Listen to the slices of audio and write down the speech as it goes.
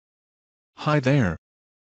Hi there.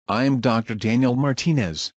 I'm Dr. Daniel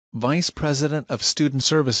Martinez, Vice President of Student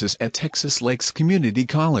Services at Texas Lakes Community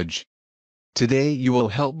College. Today you will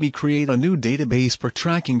help me create a new database for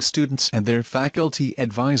tracking students and their faculty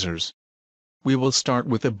advisors. We will start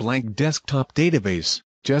with a blank desktop database,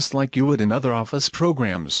 just like you would in other Office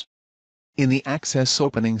programs. In the Access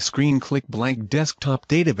opening screen, click Blank Desktop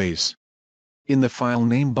Database. In the File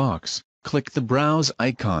Name box, click the Browse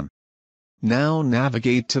icon. Now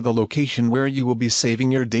navigate to the location where you will be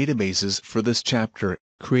saving your databases for this chapter.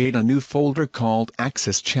 Create a new folder called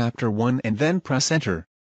Access Chapter 1 and then press Enter.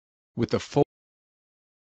 With the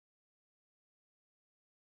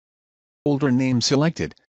folder name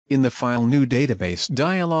selected, in the File New Database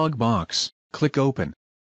dialog box, click Open.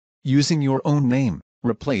 Using your own name,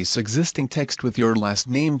 replace existing text with your last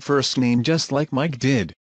name first name just like Mike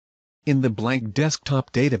did. In the Blank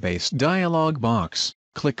Desktop Database dialog box,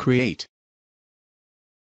 click Create.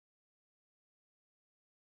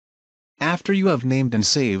 After you have named and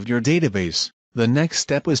saved your database, the next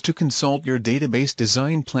step is to consult your database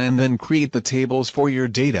design plan, then create the tables for your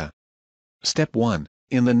data. Step 1.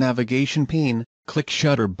 In the navigation pane, click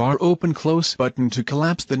Shutter bar open close button to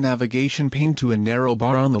collapse the navigation pane to a narrow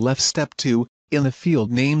bar on the left. Step 2. In the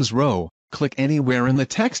Field Names row, click anywhere in the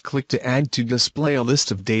text. Click to add to display a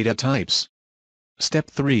list of data types.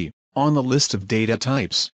 Step 3. On the list of data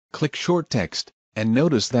types, click Short Text, and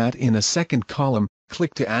notice that in a second column,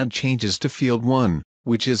 click to add changes to Field 1,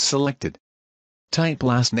 which is selected. Type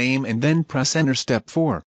last name and then press Enter. Step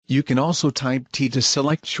 4. You can also type T to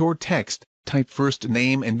select short text, type first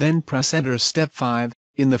name and then press Enter. Step 5.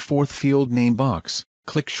 In the fourth field name box,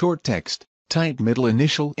 click Short Text, type middle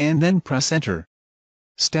initial and then press Enter.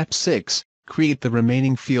 Step 6. Create the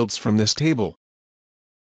remaining fields from this table.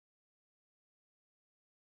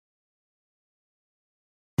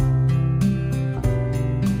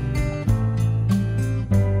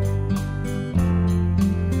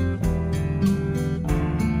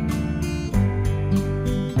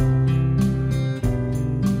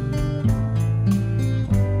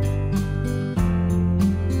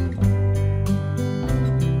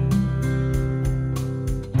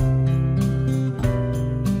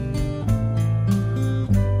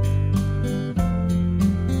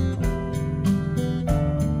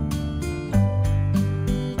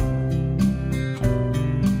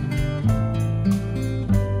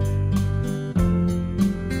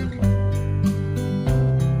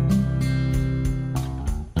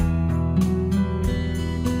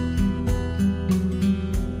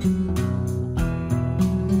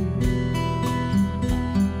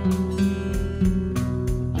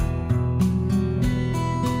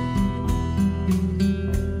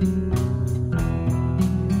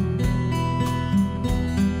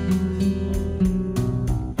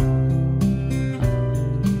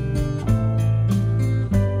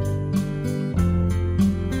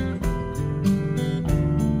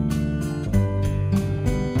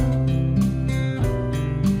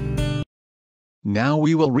 Now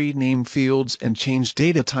we will rename fields and change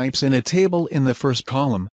data types in a table. In the first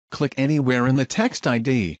column, click anywhere in the text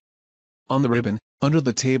ID. On the ribbon, under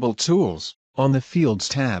the Table Tools, on the Fields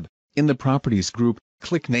tab, in the Properties group,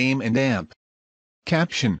 click Name and AMP.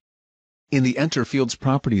 Caption. In the Enter Fields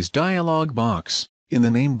Properties dialog box, in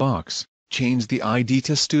the Name box, change the ID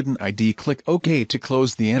to Student ID. Click OK to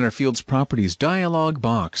close the Enter Fields Properties dialog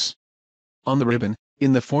box. On the ribbon,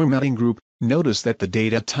 in the Formatting group, notice that the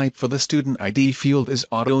data type for the Student ID field is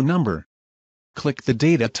Auto Number. Click the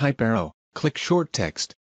Data Type arrow, click Short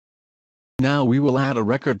Text. Now we will add a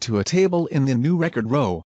record to a table. In the New Record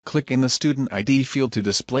row, click in the Student ID field to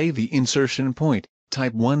display the insertion point,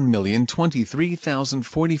 type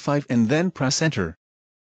 1,023,045 and then press Enter.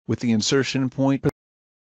 With the insertion point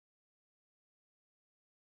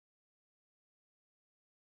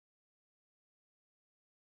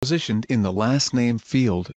positioned in the last name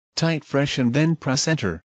field, type Fresh and then press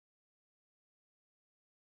Enter.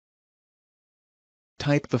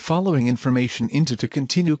 Type the following information into to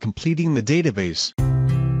continue completing the database.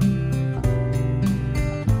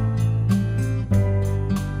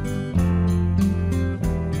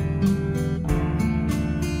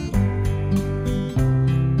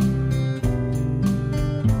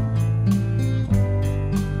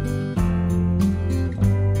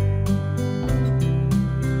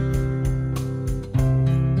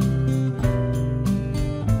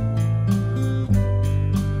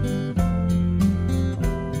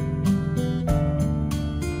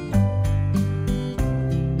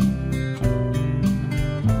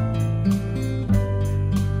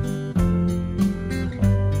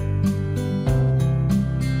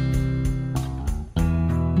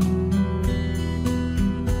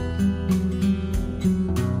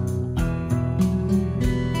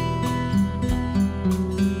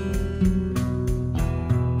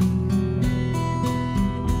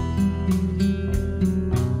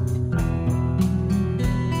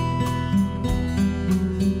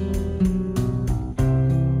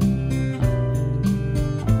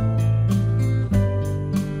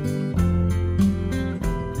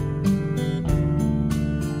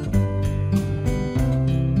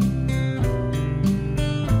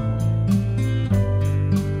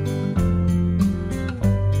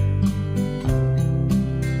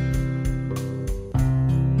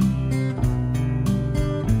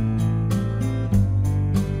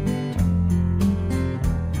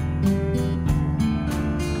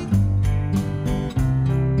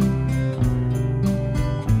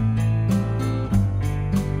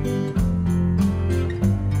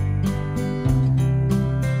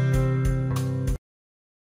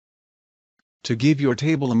 To give your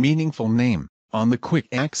table a meaningful name, on the Quick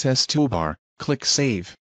Access toolbar, click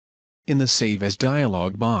Save. In the Save As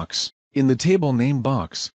dialog box, in the table name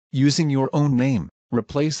box, using your own name,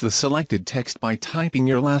 replace the selected text by typing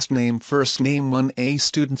your last name first name 1A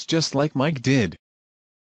students just like Mike did.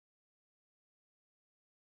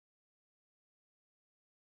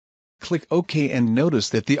 Click OK and notice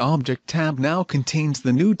that the Object tab now contains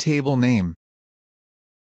the new table name.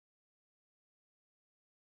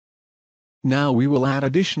 Now we will add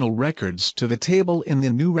additional records to the table in the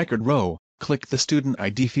new record row. Click the Student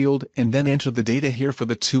ID field and then enter the data here for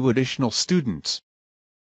the 2 additional students.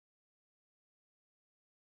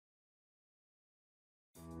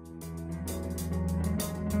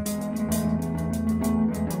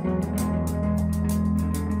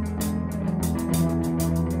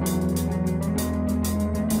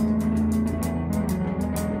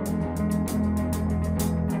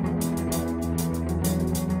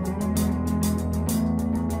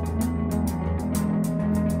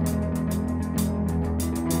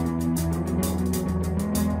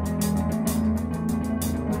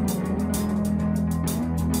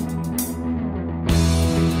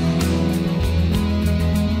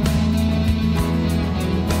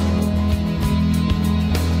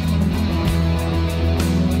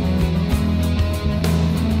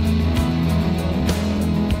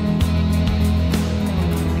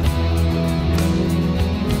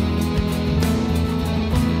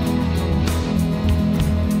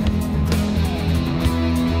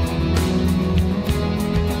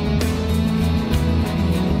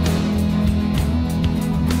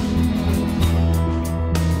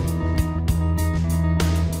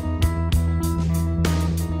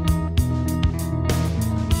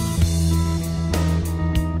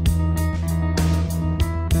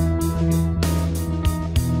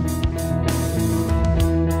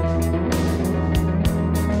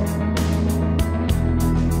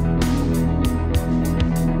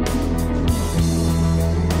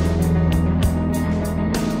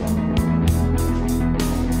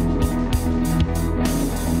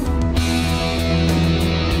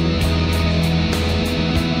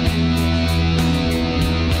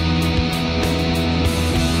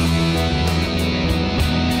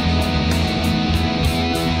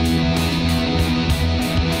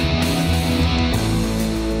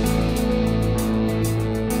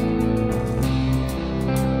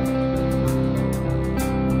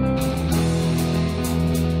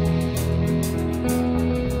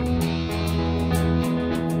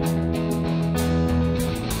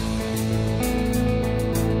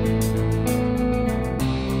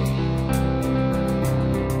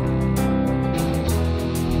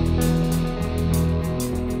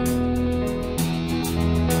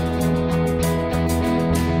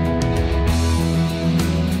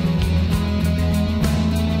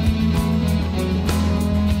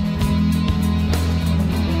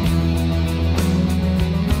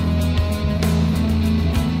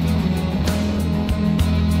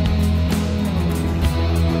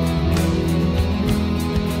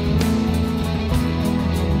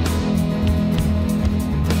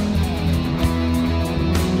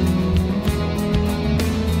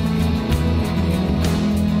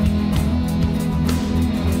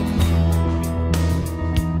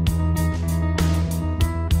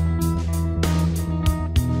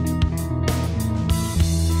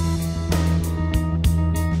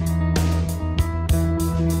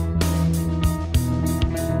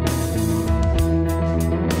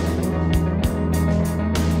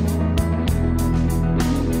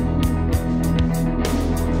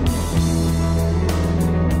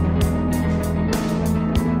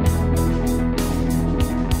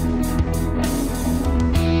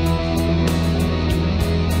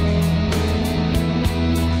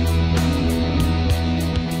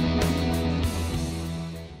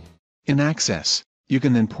 In Access, you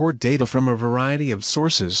can import data from a variety of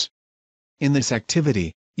sources. In this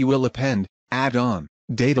activity, you will append, add on,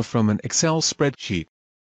 data from an Excel spreadsheet.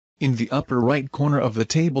 In the upper right corner of the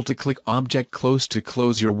table to click Object Close to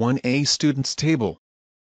close your 1A Students table.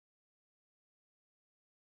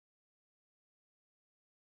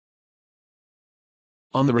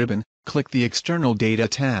 On the ribbon, click the External Data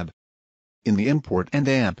tab. In the Import and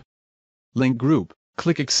AMP link group,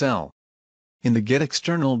 click Excel. In the Get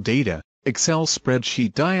External Data, Excel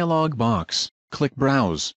Spreadsheet dialog box, click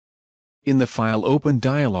Browse. In the File Open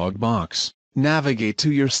dialog box, navigate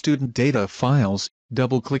to your student data files,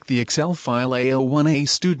 double-click the Excel file AO1A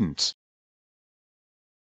Students.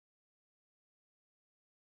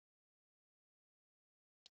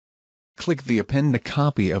 Click the Append a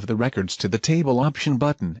copy of the records to the table option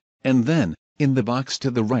button, and then, in the box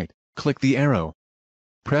to the right, click the arrow.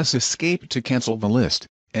 press Escape to cancel the list,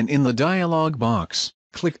 and in the dialog box,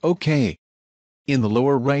 click OK. In the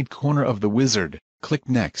lower right corner of the wizard, click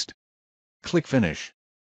Next. Click Finish.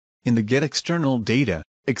 In the Get External Data,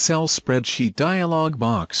 Excel Spreadsheet dialog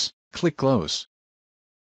box, click Close.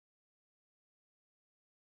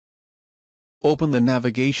 Open the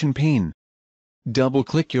navigation pane.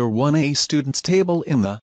 Double-click your 1A students table in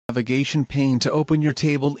the navigation pane to open your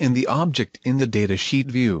table in the object in the datasheet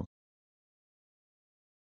view.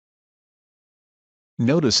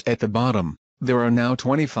 Notice at the bottom, there are now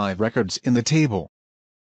 25 records in the table.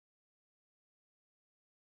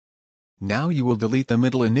 Now you will delete the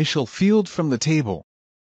middle initial field from the table.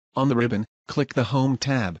 On the ribbon, click the Home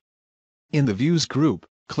tab. In the Views group,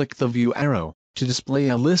 click the View arrow to display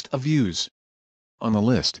a list of views. On the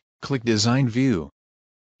list, click Design View.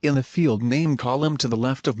 In the field name column to the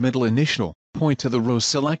left of middle initial, point to the row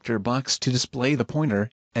selector box to display the pointer,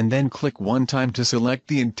 and then click one time to select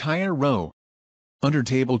the entire row. Under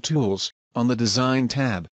Table Tools, on the Design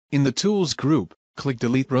tab, in the Tools group, click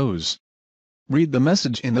Delete Rows. Read the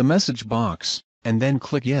message in the message box, and then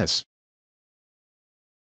click Yes.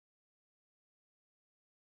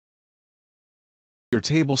 Your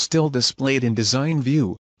table still displayed in Design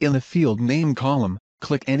View. In the Field Name column,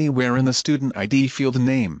 click anywhere in the Student ID field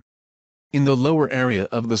name. In the lower area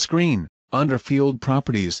of the screen, under Field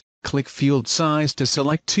Properties, click Field Size to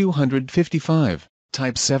select 255,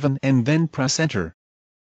 type 7 and then press Enter.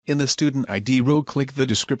 In the Student ID row, click the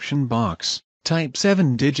description box, type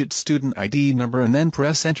 7-digit student ID number and then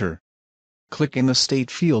press Enter. Click in the State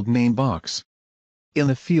Field Name box. In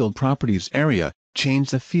the Field Properties area, change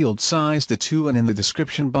the field size to 2 and in the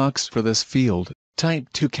description box for this field, type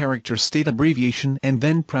 2-character state abbreviation and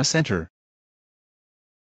then press Enter.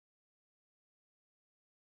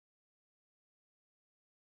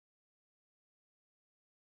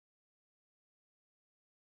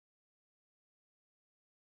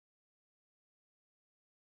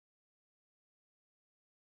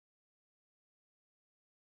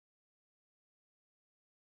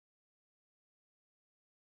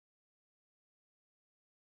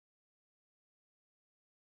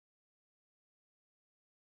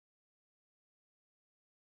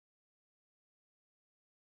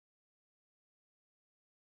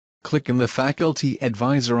 Click in the Faculty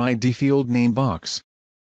Advisor ID field name box.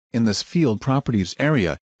 In this Field Properties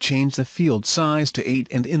area, change the field size to 8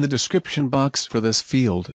 and in the description box for this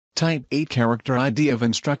field, type 8-character ID of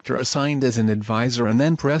instructor assigned as an advisor and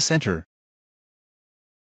then press Enter.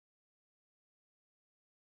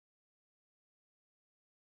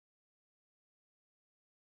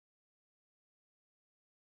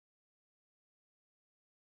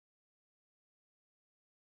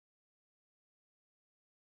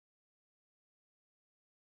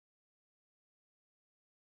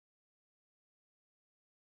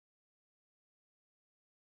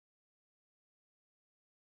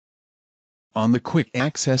 On the Quick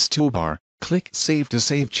Access toolbar, click Save to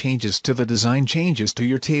save changes to the design changes to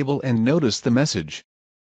your table and notice the message.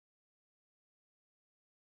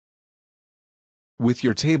 With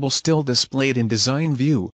your table still displayed in Design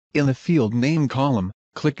View, in the Field Name column,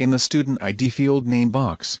 click in the Student ID field name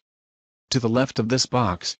box. To the left of this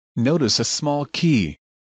box, notice a small key.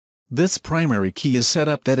 This primary key is set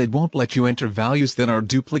up that it won't let you enter values that are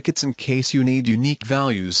duplicates in case you need unique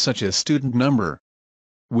values such as student number.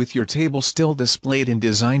 With your table still displayed in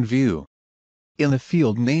Design View, in the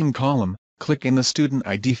Field Name column, click in the Student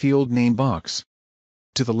ID field name box.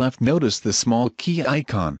 To the left, notice the small key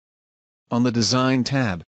icon. On the Design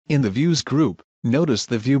tab, in the Views group, notice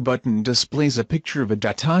the View button displays a picture of a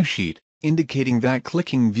datasheet, indicating that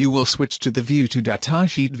clicking View will switch to the View to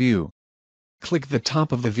Datasheet view. Click the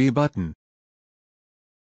top of the View button.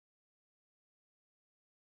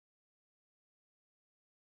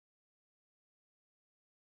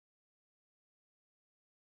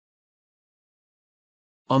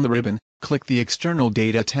 On the ribbon, click the External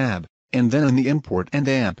Data tab, and then in the Import and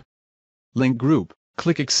Amp Link group,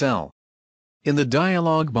 click Excel. In the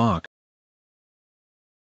dialog box,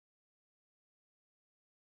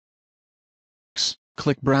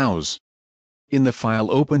 click Browse. In the File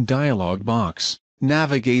Open dialog box,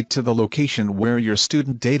 navigate to the location where your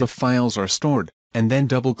student data files are stored, and then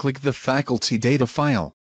double-click the faculty data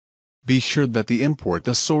file. Be sure that the Import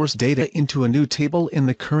the source data into a new table in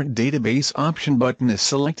the current database option button is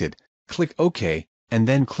selected. Click OK, and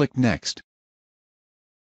then click Next.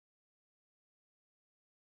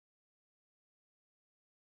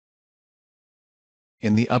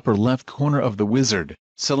 In the upper left corner of the wizard,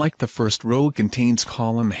 select the first row contains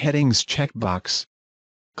column headings checkbox.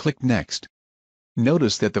 Click Next.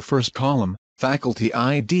 Notice that the first column, Faculty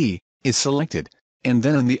ID, is selected. and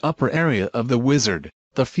then in the upper area of the wizard,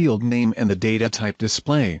 the field name and the data type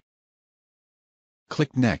display.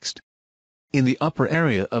 Click Next. In the upper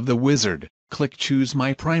area of the wizard, click Choose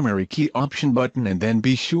My Primary Key option button and then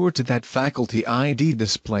be sure that faculty ID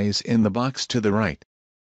displays in the box to the right.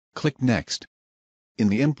 Click Next. In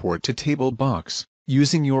the Import to Table box,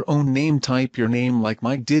 using your own name, type your name like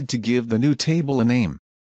Mike did to give the new table a name.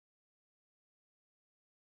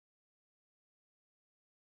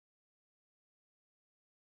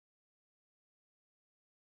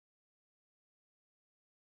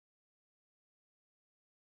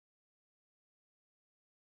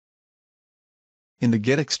 In the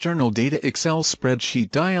Get External Data Excel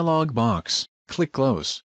Spreadsheet dialog box, click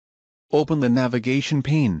Close. Open the navigation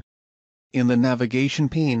pane. In the navigation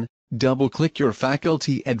pane, double-click your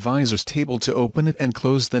Faculty Advisors table to open it and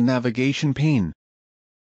close the navigation pane.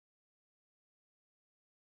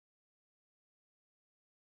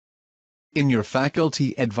 In your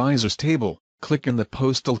Faculty Advisors table, click in the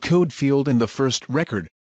postal code field in the first record.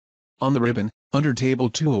 On the ribbon, under Table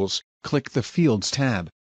Tools, click the Fields tab.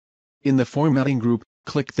 In the Formatting group,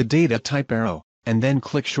 click the Data Type arrow, and then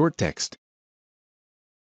click Short Text.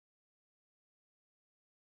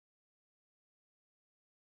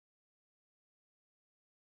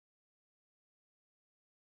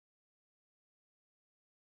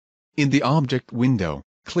 In the Object window,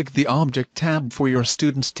 click the Object tab for your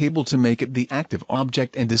student's table to make it the active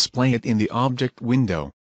object and display it in the Object window.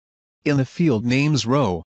 In the Field Names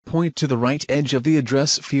row, point to the right edge of the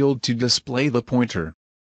address field to display the pointer.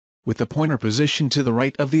 With the pointer positioned to the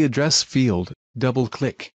right of the address field,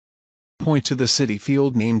 double-click. Point to the city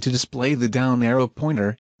field name to display the down arrow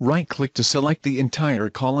pointer, right-click to select the entire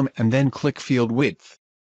column and then click Field Width.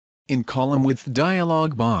 In Column Width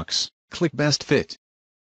dialog box, click Best Fit.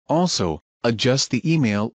 Also, adjust the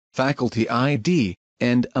email, faculty ID,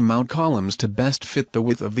 and amount columns to best fit the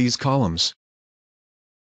width of these columns.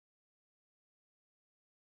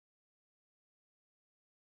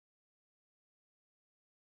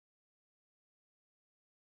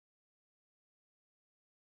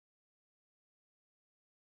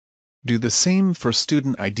 Do the same for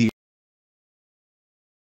student ID.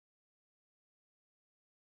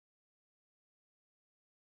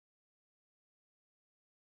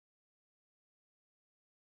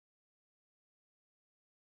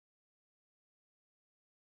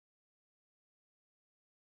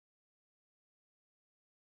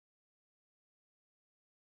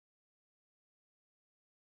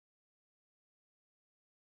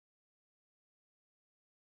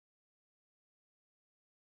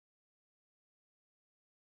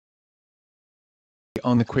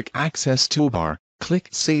 On the Quick Access toolbar, click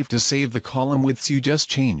Save to save the column widths you just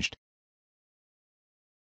changed.